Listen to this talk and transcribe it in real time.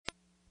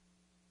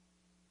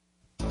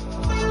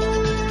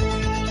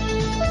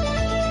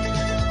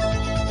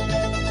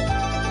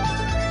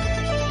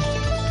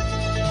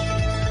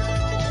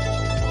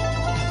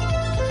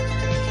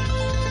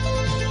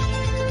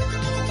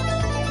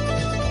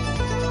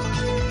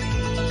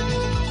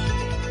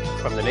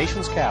From the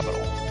nation's capital,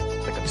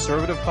 the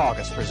Conservative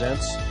Caucus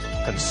presents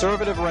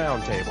Conservative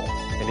Roundtable,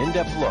 an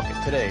in-depth look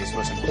at today's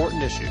most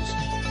important issues.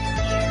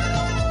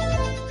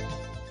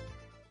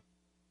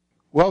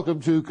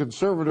 Welcome to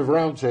Conservative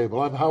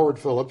Roundtable. I'm Howard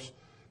Phillips,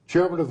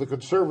 chairman of the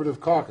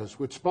Conservative Caucus,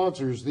 which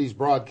sponsors these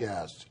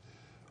broadcasts.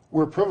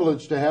 We're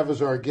privileged to have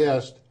as our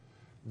guest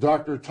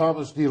Dr.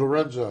 Thomas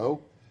DiLorenzo,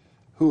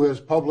 who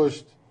has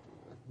published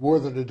more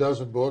than a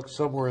dozen books,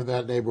 somewhere in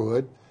that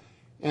neighborhood,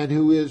 and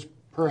who is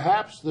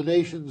perhaps the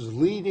nation's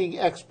leading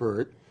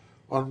expert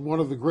on one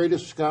of the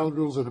greatest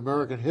scoundrels in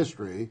American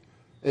history,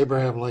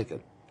 Abraham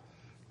Lincoln.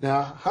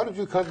 Now, how did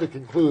you come to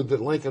conclude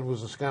that Lincoln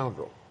was a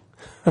scoundrel?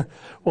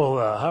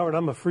 Well, Howard,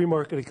 I'm a free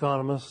market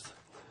economist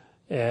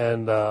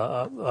and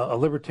a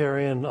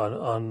libertarian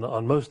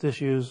on most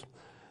issues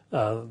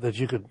that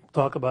you could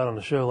talk about on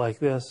a show like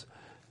this.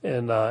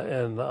 And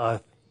I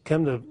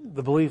came to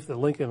the belief that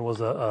Lincoln was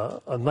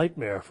a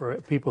nightmare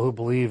for people who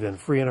believe in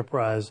free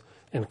enterprise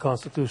and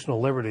constitutional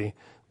liberty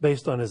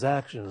based on his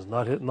actions,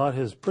 not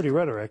his pretty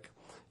rhetoric.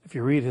 If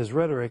you read his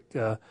rhetoric,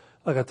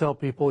 like I tell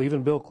people,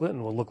 even Bill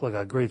Clinton will look like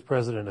a great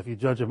president if you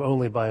judge him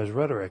only by his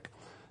rhetoric.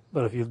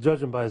 But if you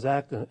judge him by his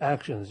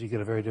actions, you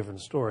get a very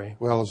different story.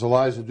 Well, as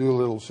Eliza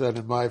Doolittle said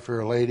in My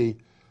Fair Lady,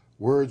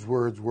 words,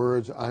 words,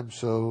 words, I'm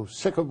so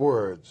sick of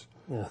words.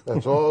 Yeah.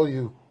 That's all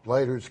you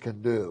lighters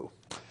can do.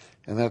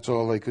 And that's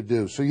all they could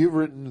do. So you've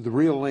written The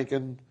Real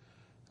Lincoln,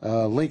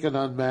 Lincoln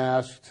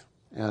Unmasked,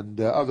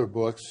 and other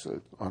books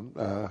on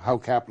how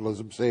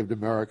capitalism saved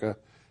America,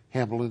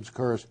 Hamlin's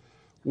Curse.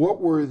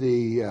 What were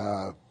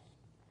the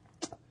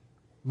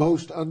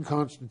most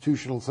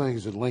unconstitutional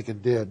things that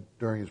Lincoln did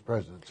during his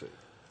presidency?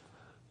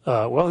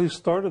 Well, he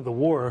started the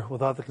war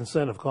without the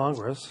consent of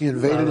Congress. He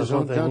invaded his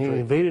own country. He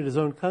invaded his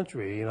own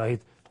country. You know, he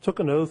took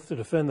an oath to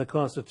defend the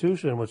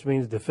Constitution, which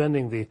means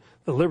defending the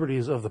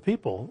liberties of the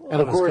people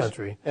of his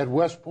country. At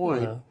West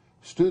Point,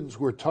 students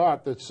were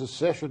taught that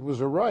secession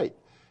was a right.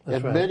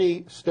 That's right.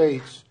 Many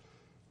states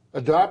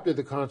adopted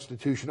the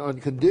Constitution on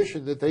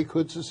condition that they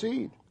could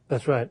secede.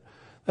 That's right.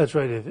 That's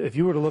right. If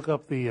you were to look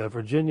up the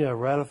Virginia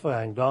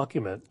ratifying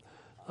document,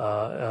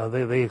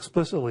 they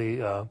explicitly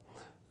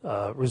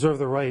reserve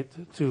the right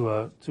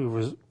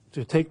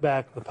to take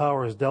back the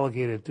powers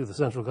delegated to the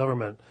central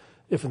government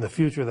if in the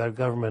future that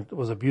government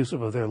was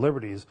abusive of their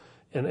liberties.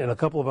 And a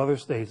couple of other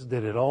states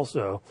did it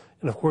also.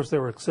 And of course they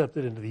were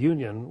accepted into the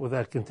Union with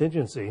that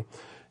contingency.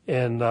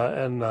 And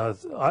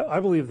I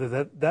believe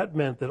that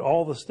meant that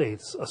all the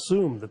states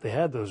assumed that they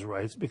had those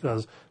rights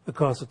because the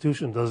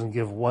Constitution doesn't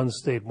give one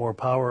state more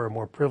power or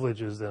more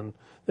privileges than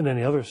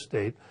any other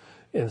state.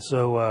 And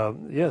so,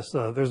 yes,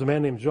 there's a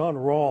man named John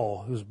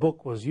Rawle whose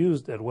book was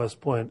used at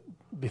West Point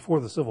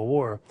before the Civil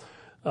War,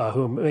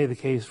 who made the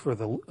case for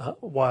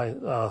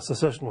why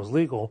secession was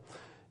legal.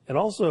 And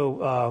also,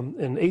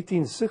 in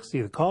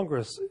 1860, the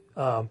Congress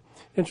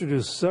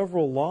introduced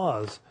several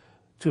laws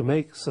to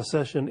make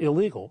secession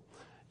illegal.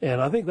 And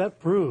I think that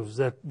proves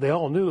that they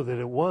all knew that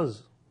it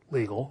was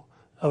legal.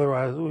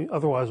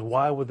 Otherwise,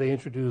 why would they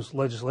introduce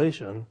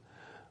legislation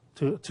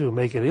to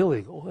make it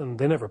illegal? And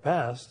they never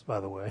passed, by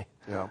the way.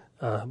 Yeah.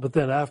 But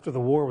then after the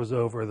war was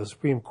over, the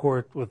Supreme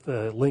Court, with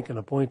the Lincoln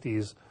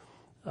appointees,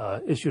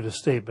 issued a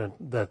statement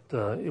that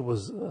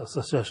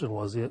secession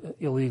was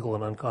illegal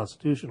and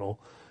unconstitutional.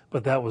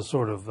 But that was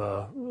sort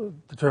of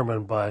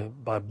determined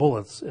by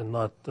bullets and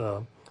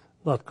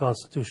not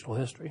constitutional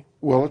history.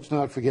 Well, let's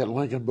not forget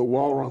Lincoln, but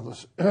while we're on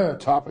this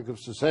topic of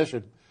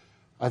secession,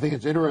 I think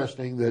it's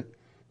interesting that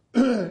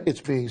it's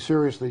being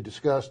seriously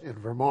discussed in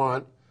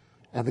Vermont,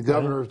 and the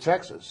governor of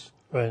Texas,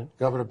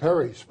 Governor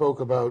Perry, spoke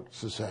about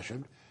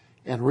secession.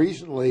 And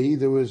recently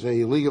there was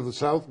a League of the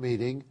South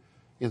meeting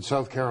in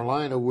South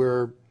Carolina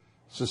where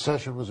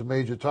secession was a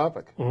major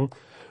topic. Mm-hmm.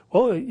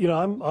 Well, you know,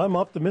 I'm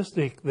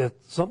optimistic that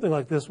something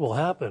like this will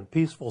happen,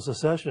 peaceful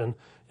secession.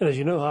 And as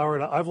you know,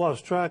 Howard, I've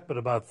lost track, but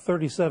about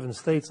 37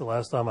 states, the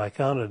last time I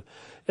counted,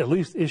 at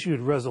least issued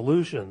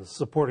resolutions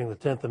supporting the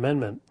 10th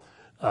Amendment,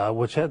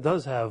 which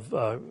does have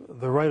the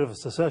right of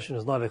secession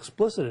is not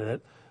explicit in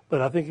it,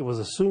 but I think it was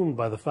assumed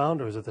by the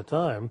founders at the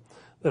time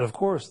that, of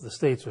course, the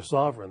states are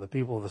sovereign. The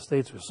people of the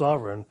states are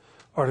sovereign.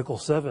 Article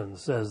 7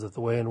 says that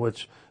the way in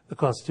which the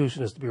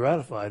Constitution is to be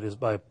ratified is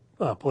by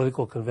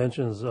political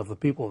conventions of the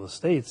people of the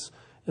states,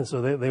 and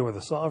so they were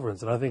the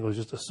sovereigns, and I think it was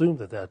just assumed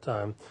at that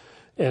time.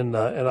 And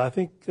I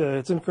think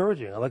it's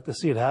encouraging. I'd like to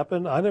see it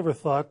happen. I never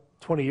thought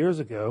 20 years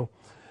ago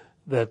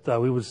that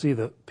we would see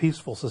the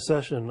peaceful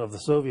secession of the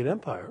Soviet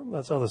Empire.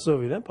 That's how the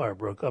Soviet Empire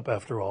broke up,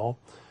 after all.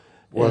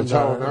 Well, that's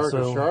how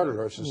America started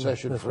our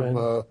secession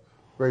from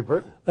Great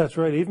Britain. That's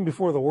right. Even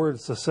before the word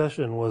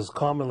secession was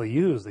commonly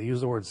used, they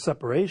used the word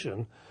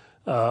separation.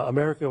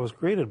 America was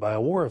created by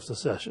a war of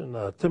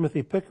secession.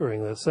 Timothy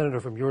Pickering, the senator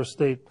from your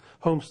state,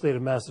 home state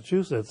of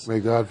Massachusetts, may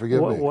God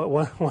forgive me,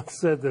 once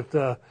said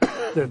that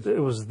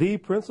it was the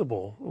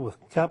principle, with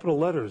capital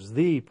letters,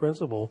 the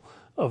principle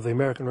of the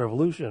American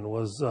Revolution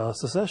was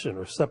secession,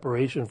 or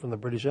separation from the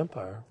British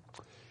Empire.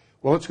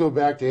 Well, let's go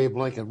back to Abe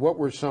Lincoln. What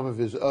were some of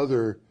his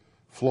other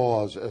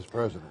flaws as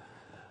president?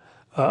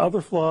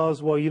 Other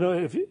flaws, well,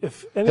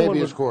 if anyone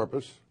Habeas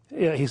corpus.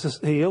 Yeah,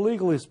 he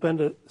illegally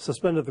suspended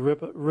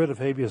the writ of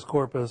habeas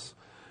corpus,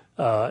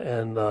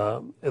 and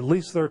at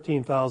least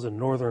 13,000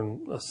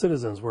 northern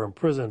citizens were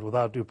imprisoned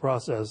without due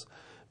process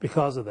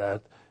because of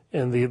that.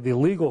 And the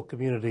legal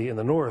community in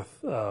the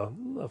North,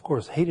 of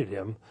course, hated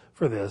him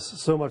for this,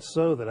 so much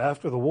so that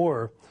after the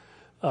war,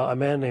 a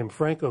man named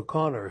Frank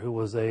O'Connor, who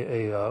was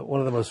one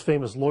of the most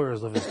famous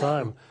lawyers of his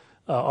time,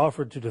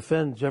 offered to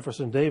defend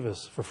Jefferson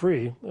Davis for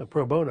free,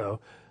 pro bono,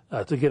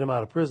 to get him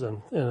out of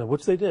prison,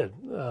 which they did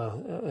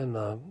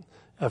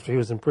after he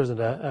was imprisoned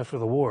after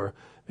the war,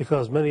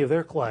 because many of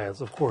their clients,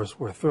 of course,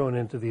 were thrown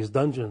into these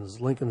dungeons,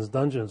 Lincoln's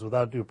dungeons,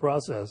 without due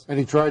process. And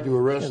he tried to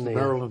arrest the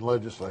Maryland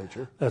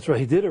legislature. That's right.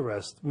 He did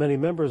arrest many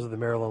members of the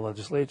Maryland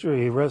legislature.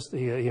 He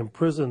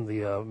imprisoned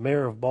the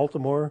mayor of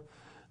Baltimore.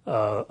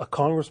 A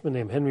congressman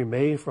named Henry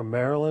May from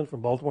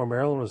Baltimore,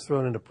 Maryland, was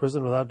thrown into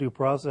prison without due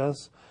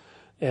process.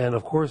 And,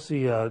 of course,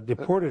 he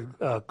deported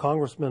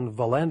Congressman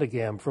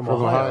Vallandigham from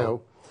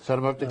Ohio. Sent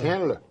him up to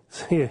Canada.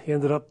 He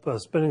ended up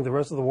spending the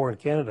rest of the war in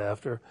Canada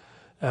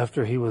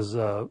after he was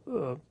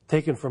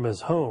taken from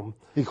his home.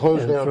 He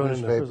closed down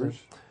newspapers.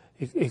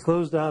 He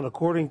closed down,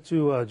 according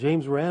to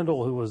James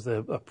Randall, who was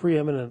a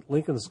preeminent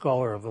Lincoln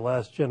scholar of the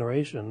last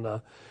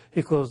generation,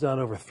 he closed down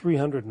over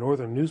 300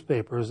 northern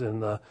newspapers.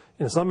 And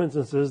in some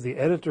instances, the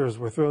editors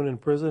were thrown in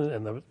prison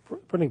and the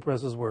printing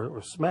presses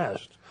were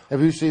smashed. Have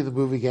you seen the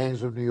movie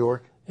Gangs of New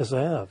York? Yes,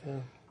 I have. Yeah.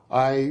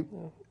 I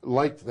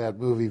liked that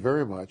movie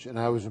very much, and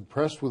I was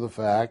impressed with the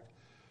fact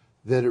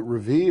that it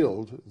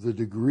revealed the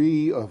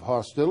degree of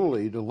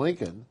hostility to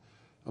Lincoln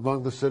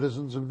among the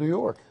citizens of New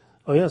York.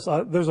 Oh, yes.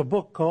 There's a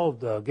book called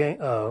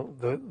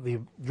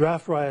the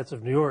Draft Riots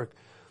of New York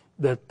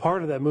that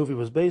part of that movie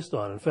was based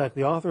on. In fact,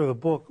 the author of the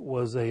book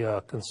was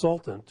a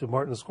consultant to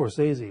Martin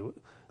Scorsese,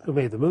 who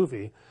made the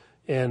movie.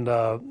 And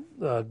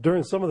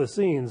during some of the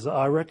scenes,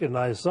 I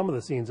recognized some of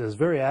the scenes as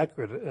very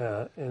accurate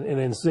and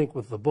in sync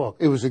with the book.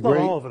 It was Not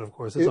all of it, of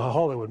course. It's a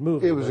Hollywood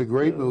movie. It was a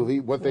great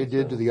movie. What they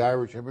did to the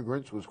Irish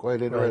immigrants was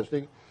quite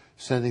interesting,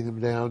 sending them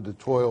down to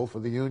toil for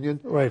the Union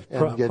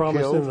and get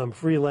promising killed. them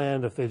free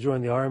land if they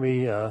joined the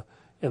Army, and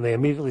they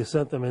immediately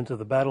sent them into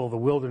the Battle of the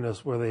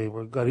Wilderness, where they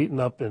got eaten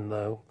up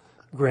in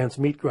Grant's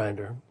meat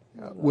grinder.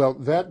 Well,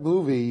 that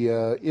movie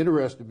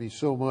interested me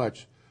so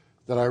much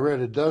that I read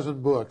a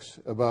dozen books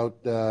about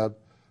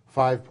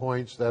 5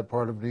 Points, that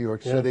part of New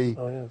York City,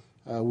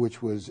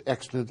 which was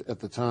extant at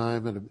the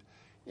time.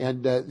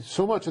 And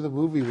so much of the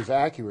movie was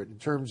accurate in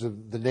terms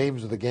of the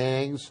names of the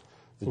gangs,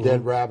 the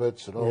dead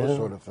rabbits, and all this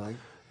sort of thing.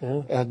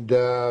 Yeah.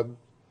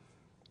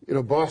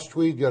 And, Boss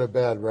Tweed got a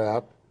bad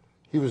rap.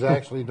 He was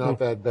actually not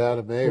that bad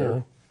a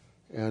mayor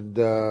and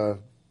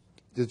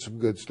did some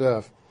good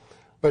stuff.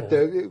 But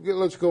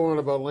let's go on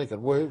about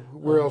Lincoln.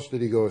 Where else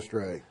did he go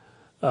astray?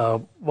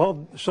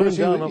 Well, shutting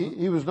down.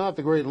 He was not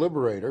the great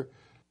liberator.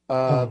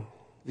 The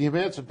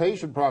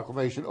Emancipation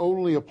Proclamation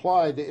only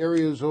applied to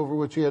areas over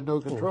which he had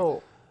no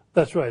control.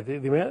 That's right.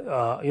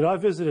 I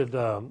visited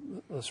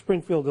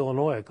Springfield,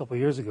 Illinois, a couple of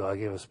years ago. I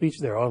gave a speech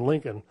there on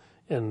Lincoln,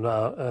 and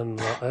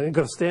I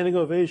got a standing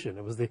ovation.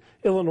 It was the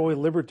Illinois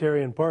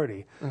Libertarian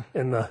Party,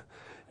 but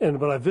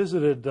I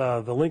visited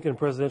the Lincoln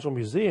Presidential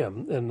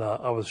Museum, and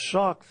I was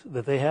shocked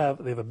that they have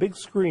a big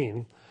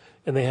screen,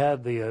 and they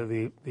had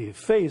the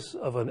face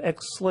of an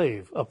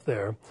ex-slave up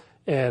there,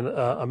 and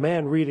a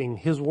man reading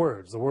his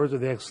words, the words of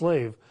the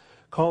ex-slave,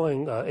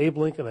 calling Abe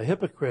Lincoln a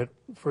hypocrite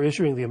for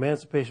issuing the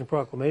Emancipation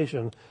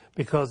Proclamation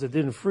because it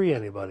didn't free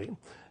anybody.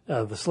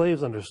 The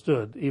slaves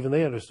understood, even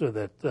they understood,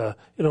 that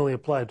it only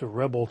applied to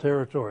rebel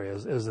territory,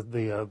 as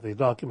the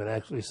document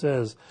actually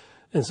says.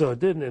 And so it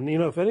didn't. And,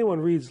 if anyone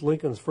reads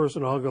Lincoln's first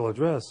inaugural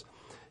address,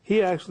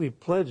 he actually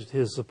pledged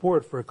his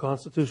support for a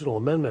constitutional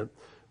amendment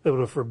that would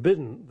have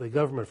forbidden the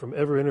government from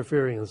ever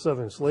interfering in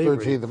Southern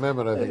slavery. 13th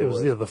Amendment, I think it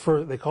was. The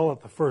first. They call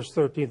it the first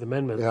 13th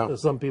Amendment. Yeah.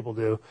 As some people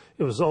do.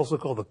 It was also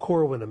called the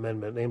Corwin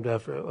Amendment, named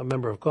after a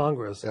member of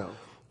Congress. Yeah.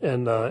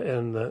 And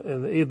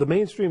the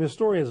mainstream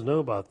historians know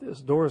about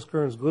this. Doris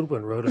Kearns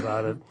Goodwin wrote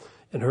about it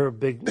in her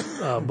big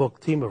book,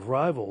 Team of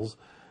Rivals.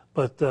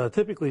 But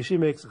typically she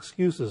makes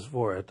excuses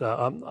for it.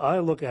 I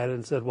look at it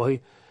and said, well,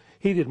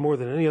 he did more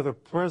than any other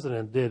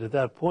president did at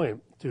that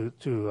point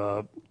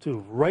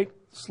to write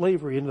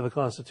slavery into the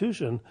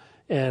Constitution,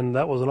 and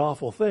that was an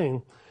awful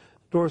thing.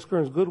 Doris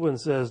Kearns Goodwin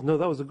says, no,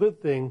 that was a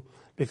good thing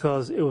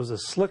because it was a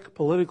slick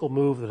political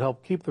move that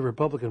helped keep the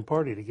Republican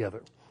Party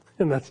together.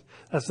 And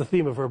that's the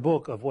theme of her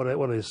book, of what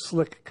a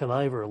slick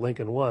conniver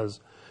Lincoln was.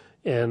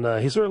 And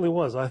he certainly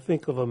was. I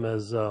think of him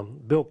as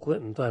Bill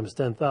Clinton times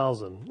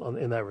 10,000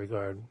 in that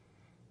regard.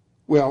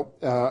 Well,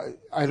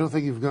 I don't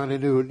think you've gone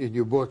into it in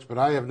your books, but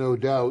I have no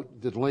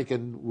doubt that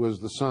Lincoln was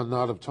the son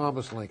not of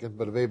Thomas Lincoln,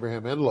 but of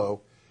Abraham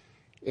Enlow,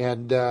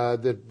 and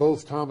that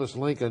both Thomas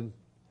Lincoln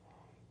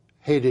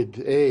hated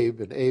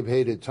Abe and Abe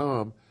hated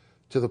Tom,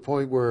 to the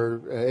point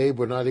where Abe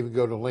would not even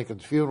go to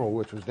Lincoln's funeral,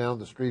 which was down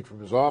the street from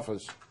his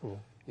office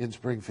in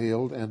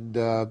Springfield,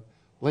 and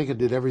Lincoln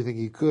did everything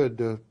he could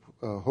to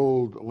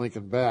hold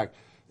Lincoln back.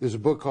 There's a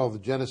book called The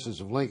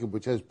Genesis of Lincoln,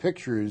 which has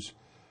pictures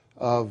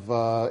of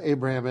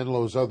Abraham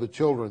Enlow's other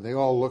children. They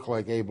all look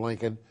like Abe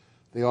Lincoln.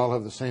 They all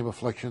have the same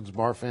afflictions,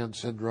 Marfan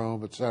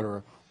syndrome,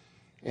 etc.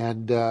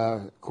 And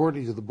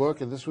according to the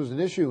book, and this was an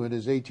issue in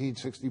his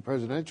 1860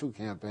 presidential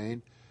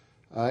campaign,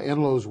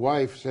 Enlow's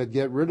wife said,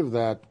 "Get rid of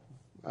that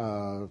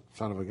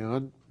son of a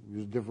gun,"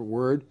 use a different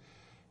word,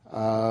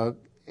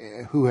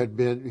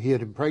 he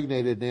had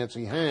impregnated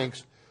Nancy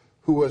Hanks,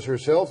 who was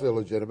herself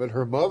illegitimate.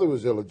 Her mother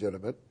was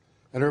illegitimate,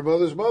 and her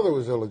mother's mother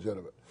was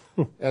illegitimate.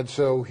 And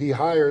so he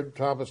hired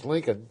Thomas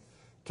Lincoln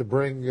to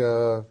bring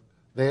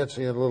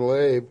Nancy and little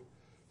Abe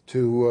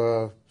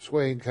to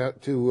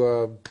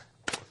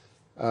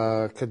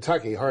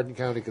Kentucky, Hardin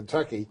County,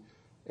 Kentucky,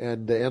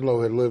 and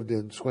Enlow had lived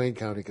in Swain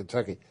County,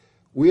 Kentucky.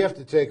 We have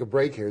to take a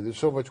break here. There's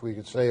so much we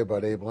can say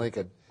about Abe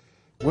Lincoln.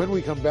 When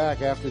we come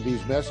back after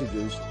these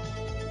messages,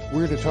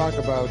 we're going to talk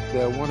about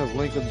one of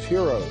Lincoln's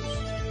heroes,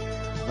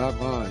 not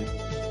mine,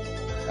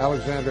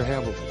 Alexander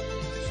Hamilton.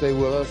 Stay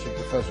with us and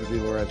Professor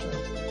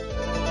DiLorenzo.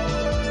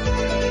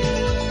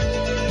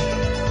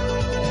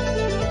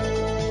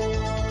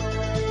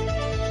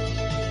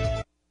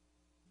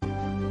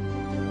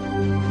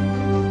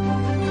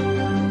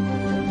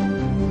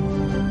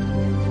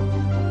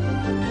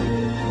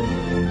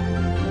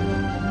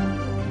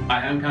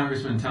 Hi, I'm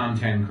Congressman Tom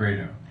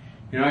Tancredo.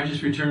 You know, I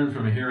just returned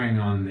from a hearing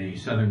on the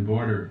southern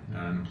border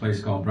in a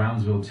place called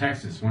Brownsville,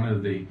 Texas. One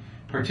of the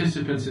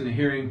participants in the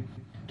hearing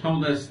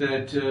told us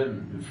that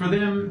for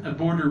them, a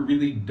border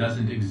really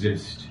doesn't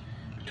exist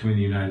between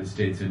the United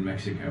States and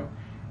Mexico.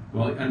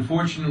 Well,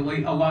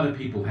 unfortunately, a lot of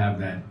people have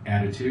that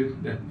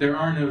attitude, that there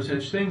are no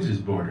such things as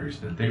borders,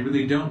 that they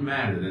really don't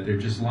matter, that they're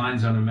just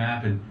lines on a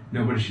map and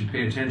nobody should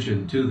pay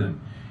attention to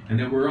them, and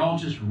that we're all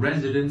just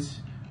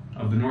residents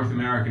of the North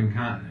American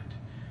continent.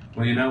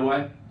 Well, you know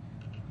what?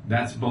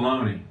 That's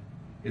baloney.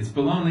 It's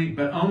baloney,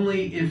 but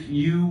only if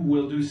you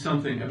will do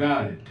something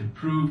about it to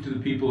prove to the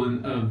people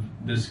of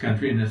this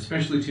country, and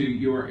especially to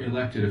your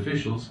elected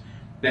officials,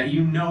 that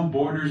you know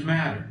borders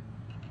matter,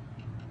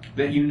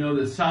 that you know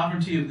the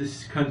sovereignty of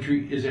this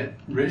country is at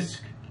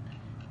risk,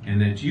 and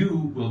that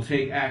you will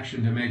take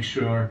action to make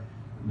sure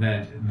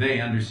that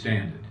they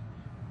understand it.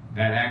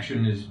 That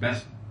action is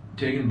best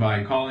taken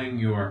by calling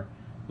your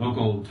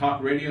local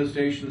talk radio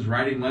stations,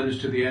 writing letters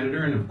to the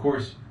editor, and of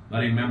course,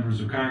 letting members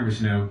of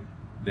Congress know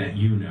that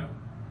you know.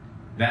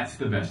 That's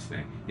the best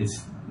thing.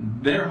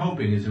 They're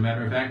hoping, as a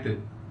matter of fact, that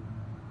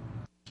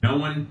no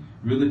one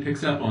really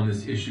picks up on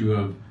this issue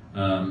of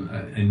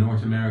a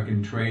North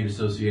American trade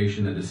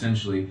association that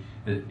essentially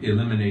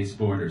eliminates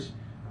borders.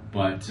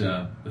 But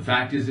the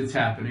fact is it's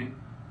happening.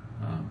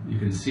 You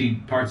can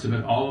see parts of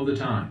it all of the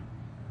time.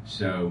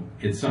 So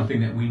it's something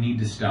that we need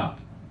to stop.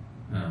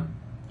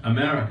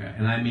 America,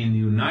 and I mean the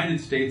United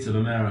States of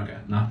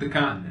America, not the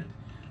continent,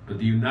 but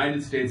the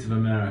United States of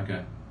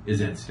America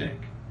is at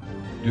stake.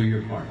 Do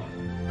your part.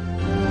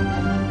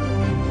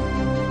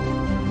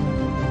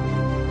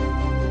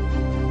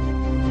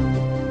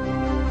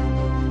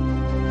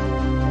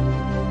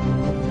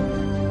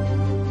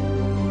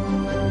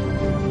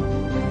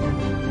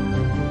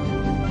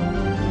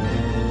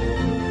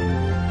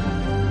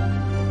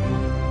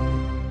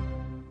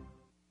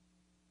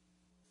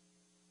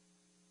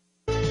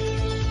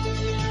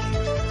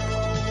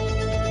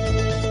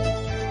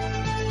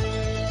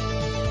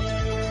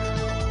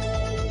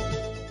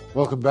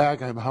 Welcome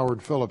back. I'm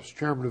Howard Phillips,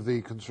 chairman of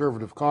the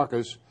Conservative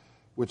Caucus,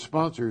 which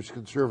sponsors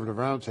Conservative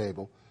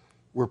Roundtable.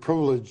 We're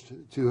privileged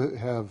to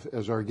have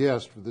as our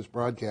guest for this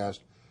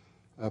broadcast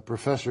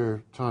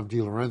Professor Tom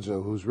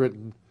DiLorenzo, who's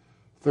written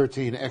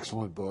 13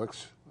 excellent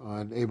books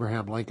on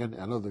Abraham Lincoln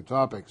and other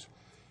topics.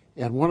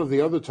 And one of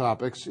the other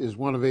topics is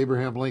one of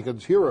Abraham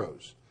Lincoln's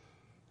heroes,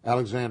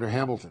 Alexander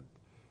Hamilton.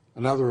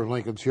 Another of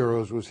Lincoln's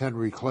heroes was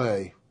Henry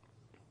Clay,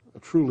 a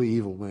truly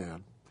evil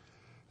man.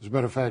 As a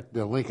matter of fact,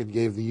 Lincoln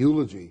gave the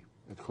eulogy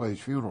at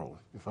Clay's funeral,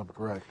 if I'm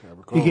correct. I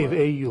recall He gave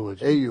a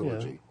eulogy. A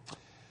eulogy. Yeah.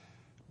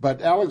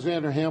 But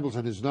Alexander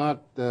Hamilton is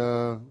not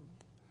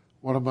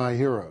one of my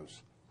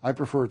heroes. I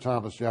prefer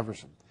Thomas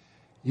Jefferson.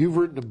 You've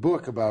written a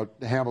book about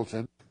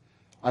Hamilton.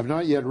 I've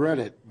not yet read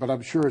it, but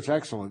I'm sure it's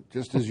excellent,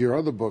 just as your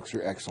other books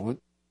are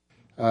excellent.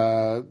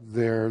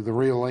 They're The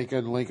Real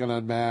Lincoln, Lincoln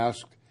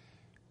Unmasked,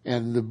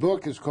 and the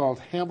book is called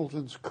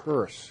Hamilton's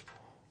Curse.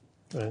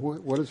 Right.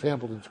 What is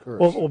Hamilton's curse?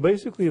 Well,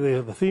 basically,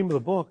 the theme of the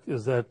book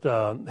is that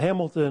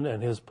Hamilton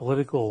and his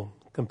political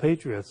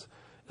compatriots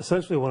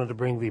essentially wanted to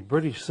bring the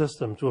British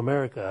system to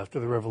America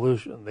after the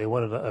Revolution. They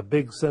wanted a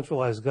big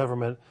centralized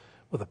government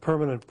with a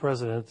permanent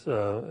president,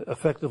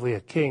 effectively a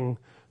king,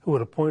 who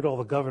would appoint all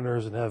the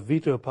governors and have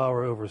veto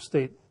power over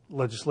state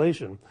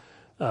legislation.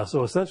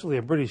 So essentially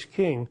a British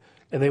king,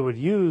 and they would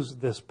use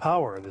this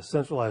power, this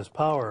centralized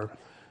power,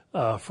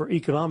 for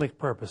economic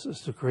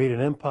purposes, to create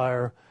an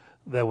empire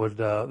that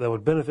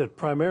would benefit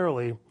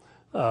primarily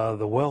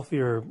the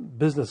wealthier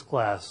business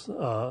class,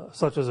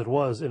 such as it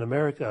was in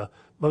America,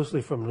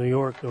 mostly from New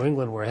York, New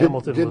England, where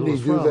Hamilton was from. Didn't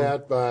he do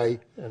that by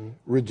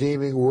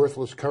redeeming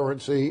worthless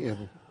currency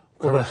and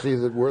currency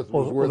that was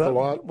worth a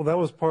lot? Well, that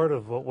was part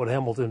of what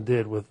Hamilton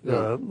did with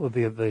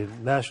the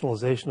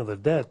nationalization of the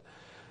debt.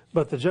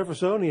 But the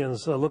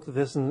Jeffersonians looked at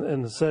this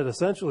and said,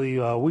 essentially,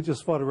 we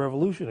just fought a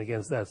revolution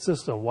against that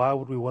system. Why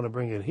would we want to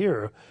bring it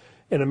here?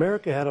 And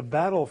America had a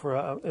battle for,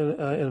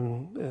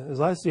 as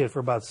I see it, for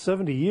about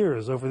 70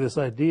 years over this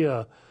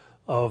idea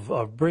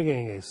of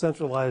bringing a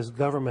centralized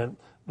government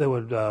that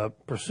would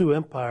pursue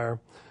empire,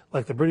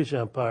 like the British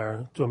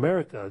Empire, to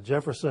America.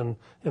 Jefferson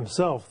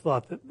himself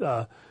thought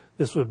that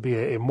this would be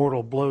a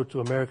mortal blow to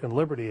American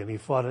liberty, and he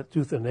fought it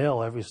tooth and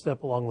nail every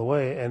step along the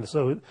way, and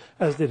so,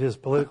 as did his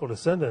political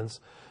descendants.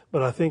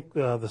 But I think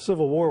the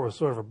Civil War was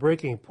sort of a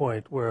breaking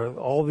point where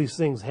all these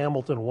things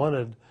Hamilton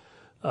wanted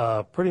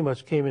pretty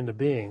much came into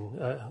being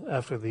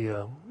after the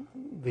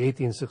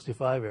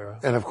 1865 era.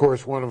 And of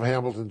course, one of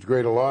Hamilton's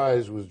great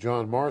allies was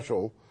John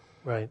Marshall,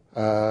 right?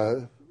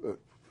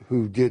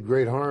 Who did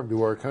great harm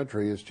to our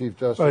country as Chief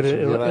Justice of the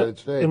United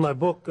States. In my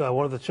book,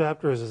 one of the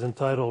chapters is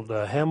entitled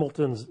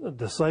Hamilton's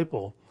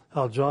Disciple,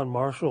 How John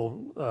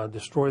Marshall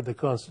Destroyed the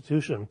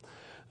Constitution.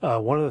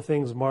 One of the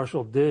things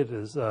Marshall did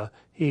is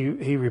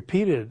he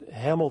repeated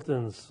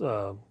Hamilton's,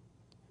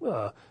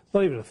 not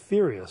even a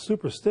theory, a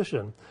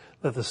superstition,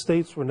 that the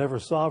states were never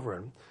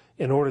sovereign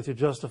in order to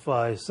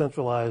justify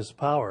centralized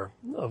power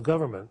of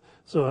government.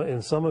 So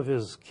in some of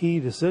his key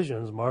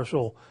decisions,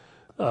 Marshall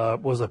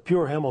was a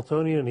pure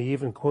Hamiltonian. He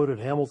even quoted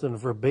Hamilton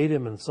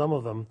verbatim in some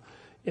of them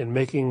in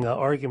making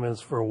arguments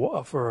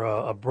for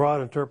a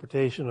broad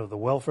interpretation of the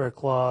Welfare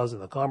Clause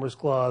and the Commerce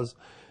Clause,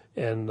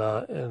 and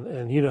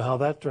you know how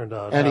that turned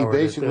out. And Howard,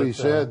 he basically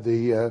said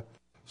the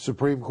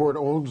Supreme Court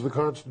owns the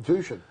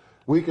Constitution.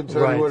 We can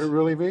tell you what it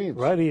really means.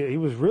 Right. He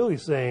was really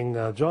saying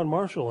John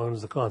Marshall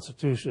owns the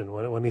Constitution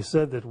when he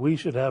said that we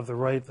should have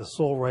the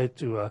sole right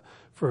to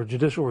for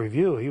judicial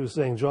review. He was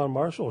saying John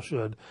Marshall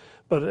should.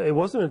 But it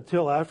wasn't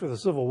until after the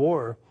Civil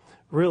War,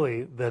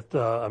 really, that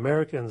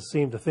Americans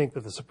seemed to think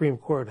that the Supreme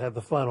Court had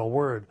the final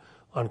word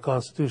on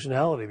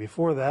constitutionality.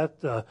 Before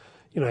that,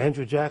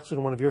 Andrew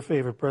Jackson, one of your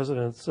favorite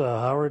presidents,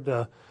 Howard,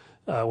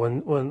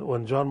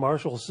 when John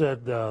Marshall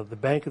said the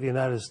Bank of the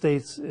United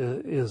States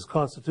is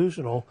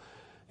constitutional,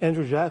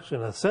 Andrew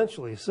Jackson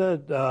essentially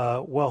said,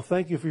 well,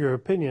 thank you for your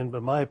opinion,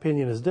 but my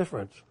opinion is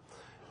different.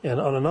 And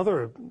on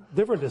another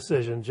different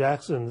decision,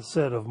 Jackson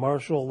said of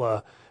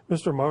Marshall,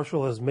 Mr.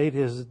 Marshall has made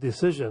his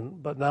decision,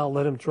 but now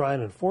let him try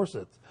and enforce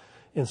it.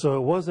 And so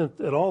it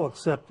wasn't at all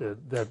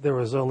accepted that there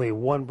was only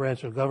one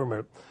branch of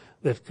government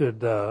that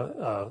could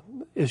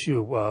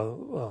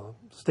issue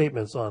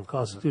statements on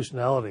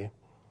constitutionality.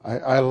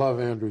 I love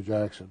Andrew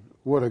Jackson.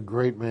 What a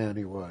great man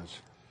he was.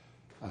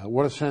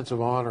 What a sense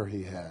of honor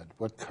he had.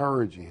 What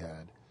courage he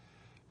had.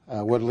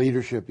 What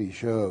leadership he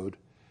showed.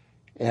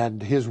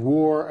 And his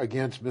war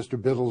against Mr.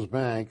 Biddle's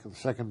bank, the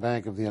second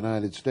bank of the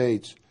United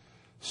States,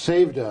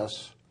 saved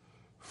us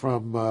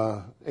from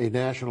a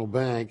national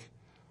bank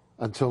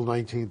until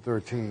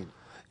 1913.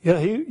 Yeah,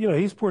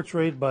 he's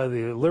portrayed by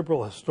the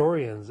liberal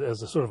historians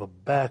as a sort of a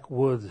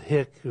backwoods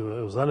hick who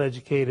was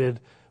uneducated.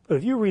 But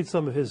if you read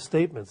some of his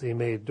statements he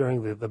made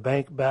during the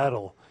bank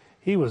battle,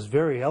 he was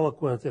very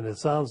eloquent, and it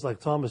sounds like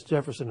Thomas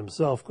Jefferson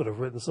himself could have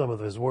written some of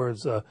his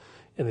words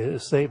in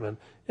his statement.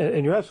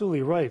 And you're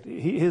absolutely right.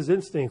 His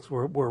instincts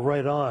were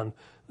right on,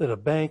 that a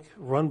bank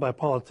run by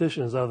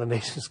politicians out of the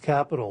nation's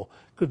capital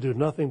could do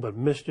nothing but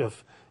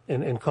mischief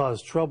and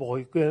cause trouble.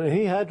 And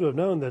he had to have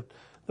known that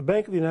the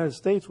Bank of the United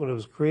States, when it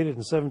was created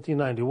in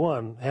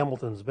 1791,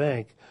 Hamilton's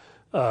bank,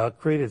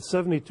 created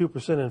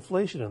 72%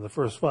 inflation in the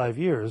first 5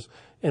 years,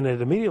 and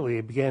it immediately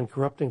began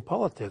corrupting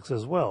politics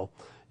as well.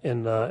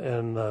 And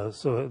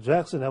so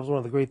Jackson, that was one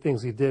of the great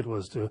things he did,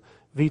 was to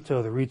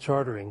veto the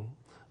rechartering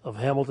of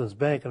Hamilton's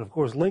bank. And of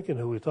course, Lincoln,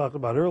 who we talked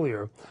about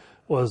earlier,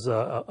 was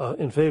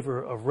in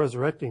favor of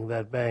resurrecting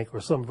that bank,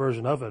 or some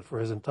version of it, for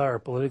his entire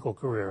political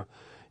career.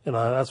 And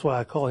that's why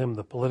I call him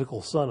the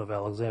political son of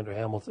Alexander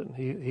Hamilton.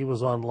 He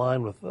was on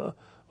line with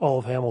all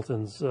of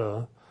Hamilton's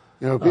people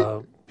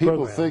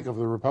program. think of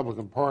the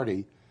Republican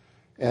Party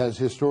as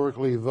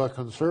historically the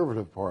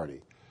conservative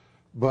party.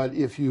 But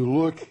if you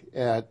look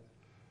at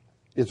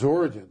its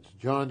origins,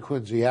 John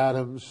Quincy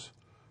Adams,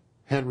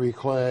 Henry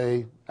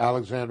Clay,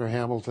 Alexander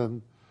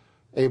Hamilton,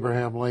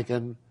 Abraham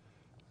Lincoln,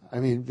 I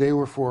mean, they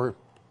were for,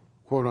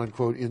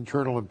 quote-unquote,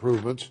 internal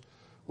improvements,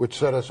 which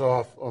set us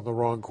off on the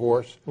wrong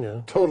course,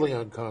 totally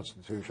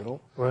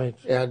unconstitutional. Right.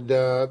 And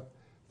the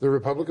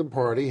Republican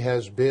Party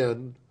has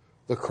been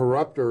the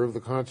corrupter of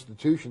the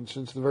Constitution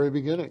since the very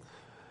beginning.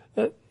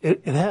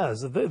 It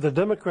has. The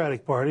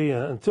Democratic Party,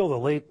 until the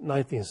late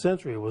 19th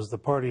century, was the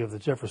party of the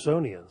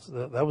Jeffersonians.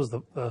 That was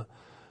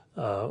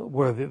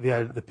where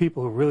the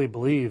people who really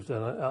believed.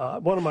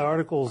 And one of my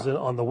articles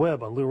on the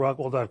web on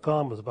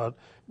LouRockwell.com was about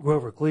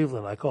Grover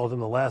Cleveland. I called him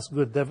the last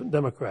good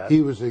Democrat.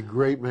 He was a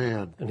great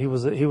man. And he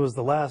was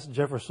the last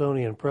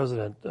Jeffersonian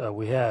president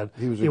we had.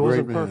 He was a great man. He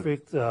wasn't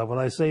perfect. When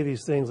I say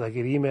these things, I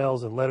get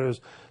emails and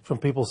letters from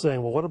people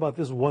saying, well, what about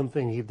this one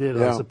thing he did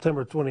on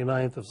September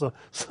 29th of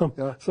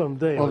some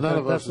day? Well, none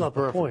of us that's not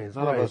perfect. the point.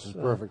 None of us is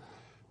perfect.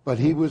 But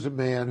he was a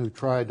man who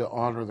tried to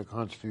honor the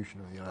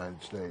Constitution of the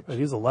United States. But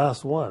he's the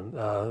last one.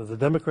 The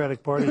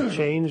Democratic Party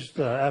changed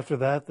after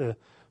that. It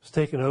was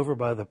taken over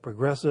by the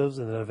progressives,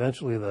 and then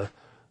eventually the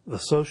the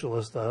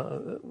socialist,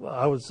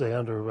 I would say,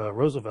 under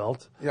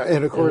Roosevelt. Yeah,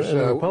 and of course, and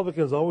the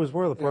Republicans always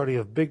were the party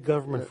of big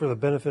government for the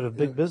benefit of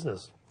big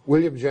business.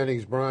 William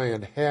Jennings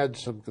Bryan had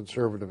some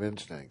conservative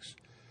instincts.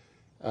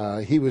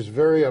 He was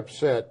very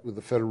upset with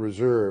the Federal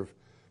Reserve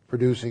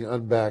producing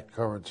unbacked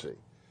currency.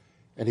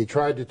 And he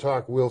tried to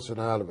talk Wilson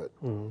out of it,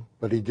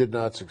 but he did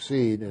not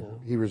succeed,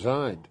 and he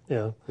resigned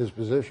his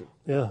position.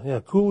 Yeah.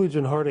 Coolidge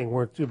and Harding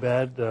weren't too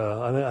bad.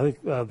 I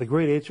think the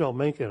great H.L.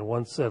 Mencken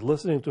once said,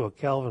 listening to a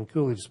Calvin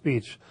Coolidge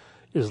speech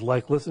is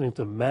like listening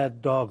to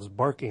mad dogs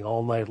barking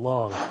all night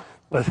long.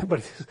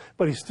 But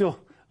he still,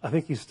 I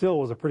think he still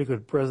was a pretty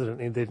good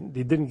president.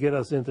 He didn't get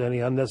us into any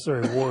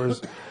unnecessary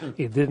wars.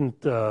 He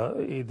didn't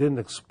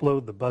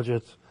explode the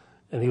budget.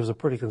 And he was a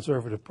pretty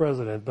conservative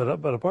president. But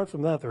apart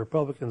from that, the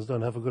Republicans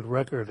don't have a good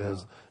record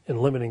as in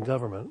limiting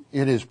government.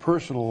 In his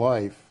personal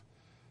life,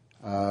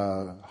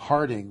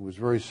 Harding was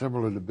very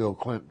similar to Bill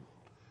Clinton.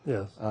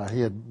 Yes.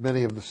 He had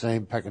many of the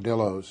same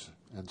peccadillos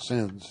and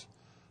sins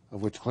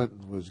of which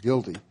Clinton was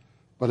guilty.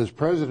 But as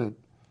president,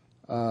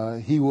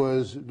 he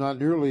was not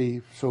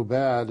nearly so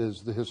bad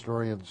as the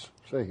historians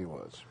say he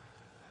was.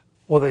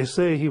 Well, they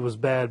say he was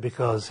bad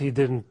because he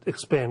didn't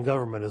expand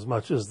government as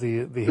much as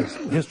the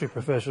history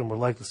profession would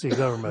like to see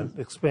government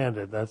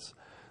expanded. That's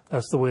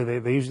the way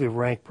they usually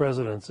rank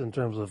presidents in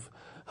terms of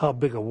how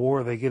big a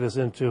war they get us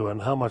into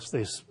and how much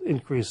they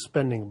increase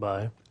spending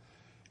by.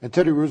 And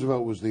Teddy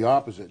Roosevelt was the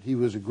opposite. He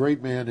was a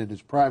great man in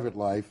his private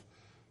life,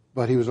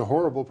 but he was a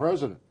horrible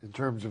president in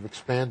terms of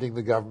expanding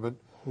the government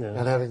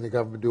and having the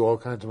government do all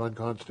kinds of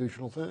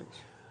unconstitutional things.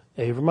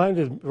 Yeah, he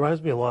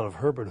reminds me a lot of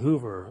Herbert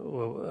Hoover.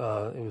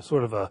 He was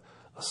sort of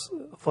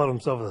thought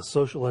himself as a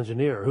social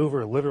engineer.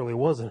 Hoover literally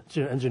was an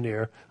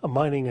engineer, a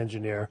mining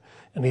engineer,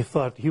 and he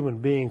thought human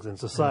beings and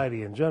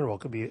society in general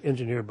could be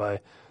engineered by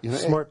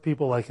smart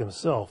people like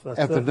himself. At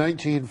the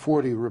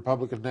 1940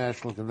 Republican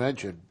National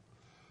Convention,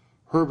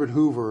 Herbert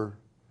Hoover,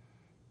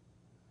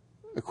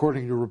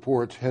 according to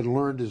reports, had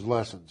learned his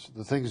lessons,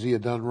 the things he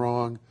had done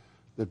wrong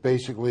that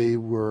basically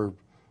were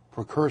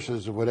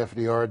precursors of what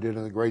FDR did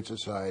in the Great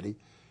Society,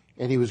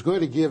 and he was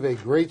going to give a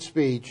great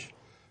speech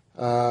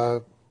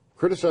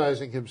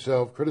criticizing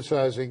himself,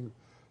 criticizing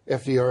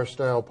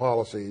FDR-style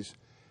policies,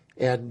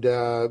 and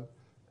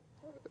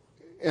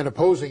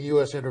opposing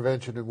U.S.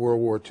 intervention in World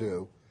War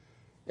II,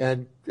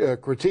 and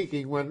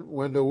critiquing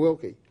Wendell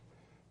Willkie.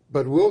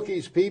 But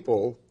Willkie's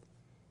people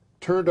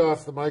turned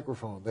off the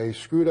microphone. They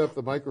screwed up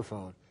the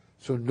microphone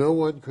so no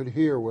one could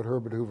hear what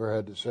Herbert Hoover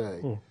had to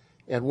say.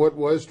 And what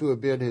was to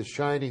have been his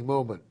shining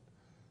moment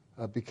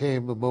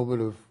became a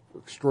moment of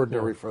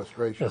extraordinary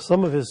frustration. Yeah,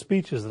 some of his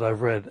speeches that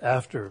I've read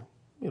after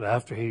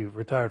he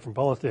retired from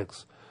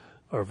politics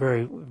are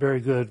very, very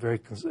good.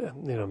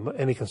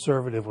 Any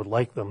conservative would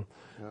like them.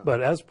 Yeah.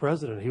 But as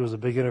president, he was a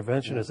big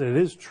interventionist. And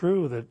it is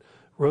true that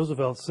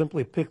Roosevelt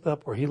simply picked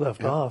up where he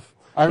left off.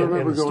 I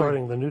remember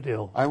starting the New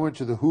Deal. I went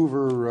to the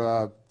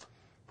Hoover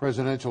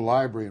Presidential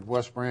Library in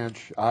West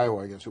Branch,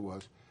 Iowa, I guess it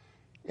was.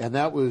 And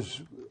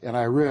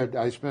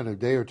I spent a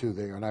day or two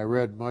there, and I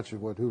read much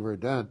of what Hoover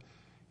had done.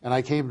 And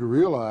I came to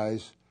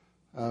realize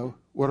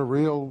what a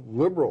real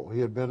liberal he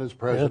had been as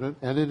president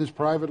and in his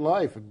private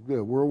life,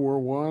 in World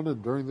War I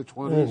and during the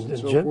 20s and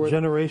so forth.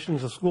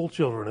 Generations of school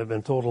children have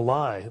been told a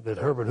lie that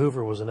Herbert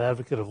Hoover was an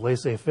advocate of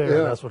laissez-faire,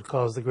 and that's what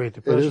caused the Great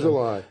Depression. It is a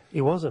lie.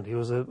 He wasn't. He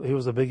was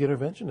a big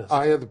interventionist.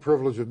 I had the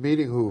privilege of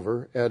meeting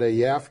Hoover at a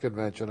YAF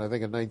convention, I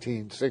think in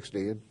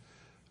 1960, and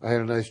I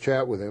had a nice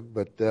chat with him.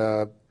 But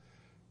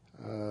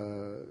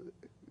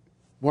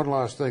one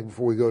last thing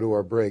before we go to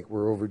our break.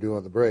 We're overdue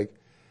on the break.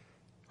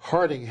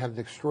 Harding had an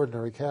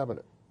extraordinary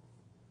cabinet.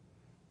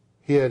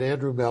 He had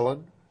Andrew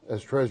Mellon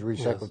as Treasury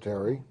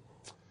Secretary.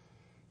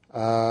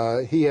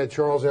 He had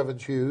Charles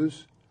Evans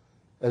Hughes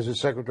as his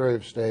Secretary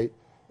of State,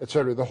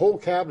 etc. The whole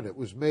cabinet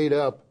was made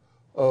up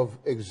of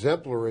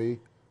exemplary,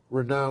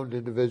 renowned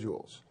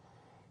individuals.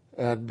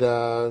 And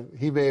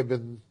he may have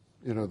been,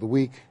 the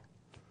weak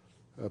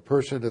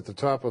person at the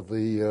top of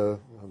the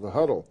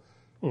huddle.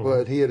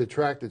 But he had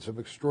attracted some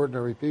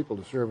extraordinary people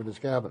to serve in his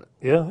cabinet.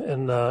 Yeah,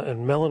 and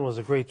Mellon was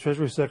a great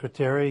Treasury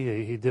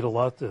Secretary. He did a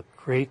lot to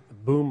create the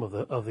boom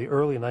of the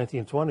early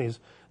 1920s.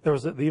 There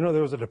was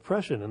a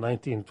depression in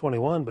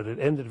 1921, but it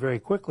ended very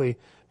quickly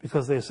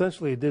because they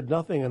essentially did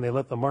nothing and they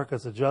let the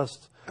markets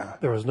adjust.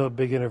 There was no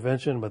big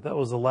intervention, but that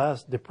was the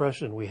last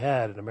depression we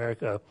had in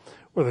America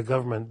where the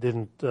government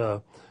didn't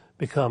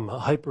become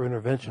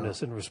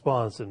hyper-interventionist in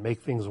response and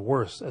make things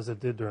worse as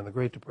it did during the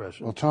Great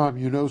Depression. Well, Tom,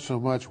 you know so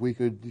much. We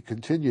could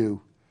continue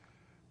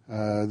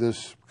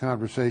this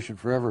conversation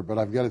forever, but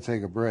I've got to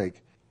take a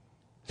break.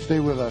 Stay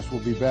with us. We'll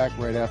be back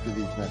right after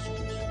these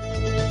messages.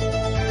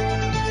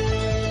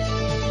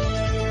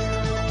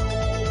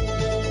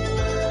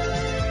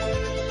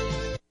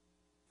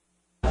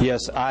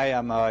 Yes, I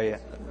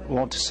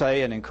want to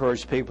say and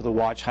encourage people to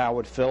watch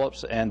Howard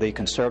Phillips and the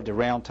Conservative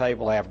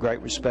Roundtable. I have great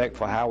respect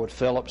for Howard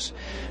Phillips,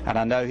 and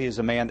I know he is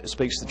a man that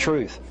speaks the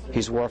truth.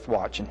 He's worth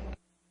watching.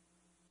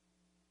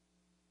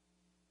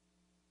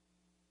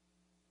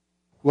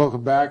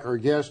 Welcome back. Our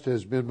guest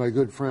has been my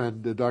good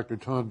friend, Dr.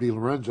 Tom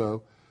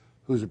DiLorenzo,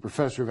 who's a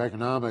professor of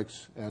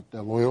economics at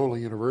Loyola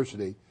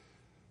University,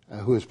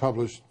 who has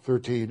published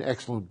 13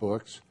 excellent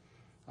books.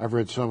 I've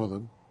read some of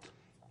them.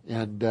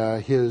 And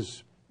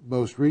his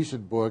most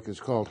recent book is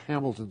called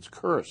Hamilton's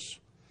Curse.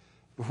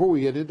 Before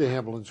we get into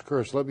Hamilton's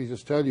Curse, let me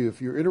just tell you, if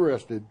you're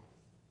interested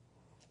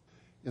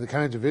in the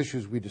kinds of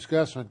issues we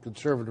discuss on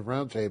Conservative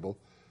Roundtable,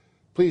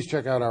 please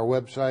check out our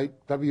website,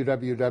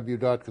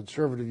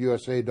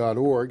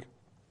 www.conservativeusa.org.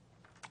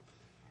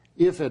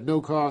 If at no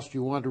cost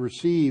you want to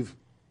receive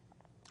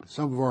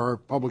some of our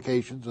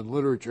publications and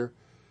literature,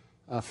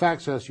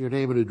 fax us your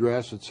name and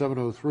address at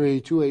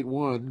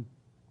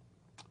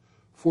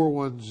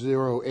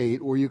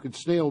 703-281-4108, or you can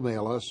snail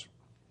mail us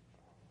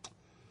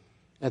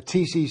at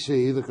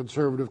TCC, the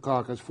Conservative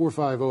Caucus,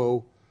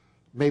 450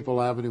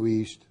 Maple Avenue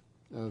East,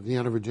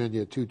 Vienna,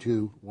 Virginia,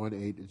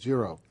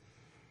 22180.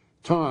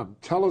 Tom,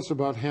 tell us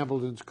about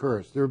Hamilton's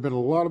Curse. There have been a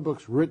lot of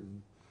books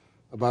written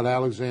about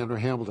Alexander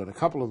Hamilton, a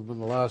couple of them in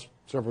the last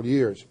several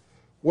years.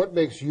 What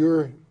makes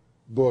your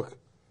book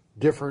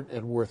different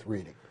and worth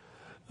reading?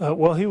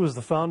 Well, he was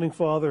the founding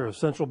father of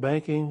central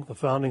banking, the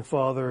founding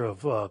father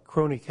of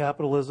crony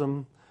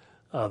capitalism,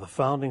 the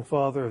founding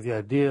father of the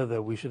idea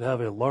that we should have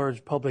a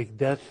large public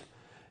debt.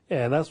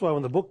 And that's why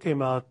when the book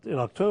came out in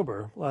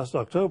last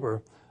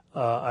October,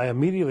 I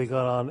immediately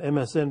got on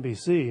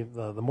MSNBC,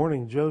 the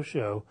Morning Joe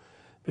show,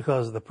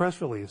 because the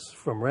press release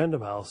from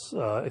Random House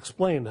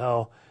explained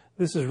how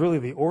this is really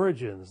the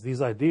origins,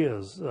 these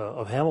ideas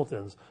of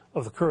Hamilton's,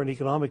 of the current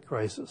economic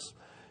crisis.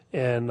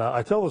 And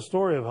I tell the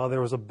story of how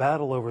there was a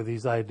battle over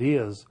these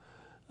ideas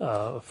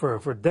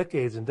for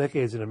decades and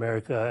decades in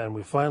America, and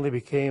we finally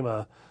became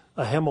a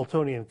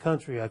Hamiltonian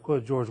country. I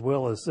quote George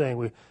Will as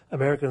saying,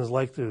 Americans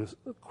like to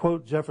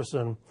quote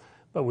Jefferson,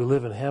 but we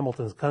live in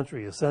Hamilton's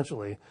country,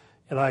 essentially.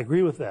 And I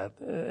agree with that,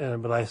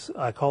 but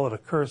I call it a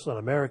curse on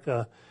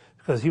America,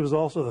 because he was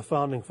also the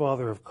founding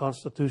father of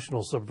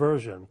constitutional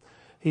subversion.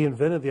 He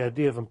invented the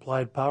idea of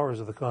implied powers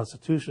of the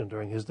Constitution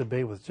during his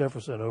debate with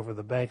Jefferson over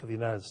the Bank of the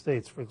United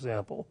States, for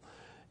example.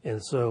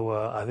 And so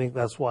I think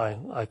that's why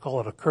I call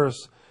it a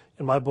curse.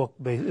 And my book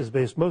is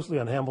based mostly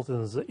on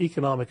Hamilton's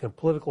economic and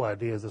political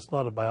ideas. It's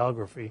not a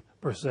biography,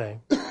 per se.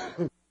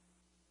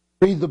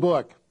 Read the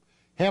book,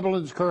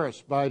 Hamilton's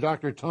Curse, by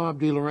Dr. Tom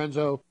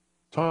DiLorenzo.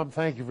 Tom,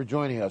 thank you for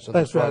joining us on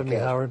Thanks this for having me,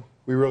 podcast. Howard.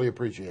 We really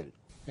appreciate it.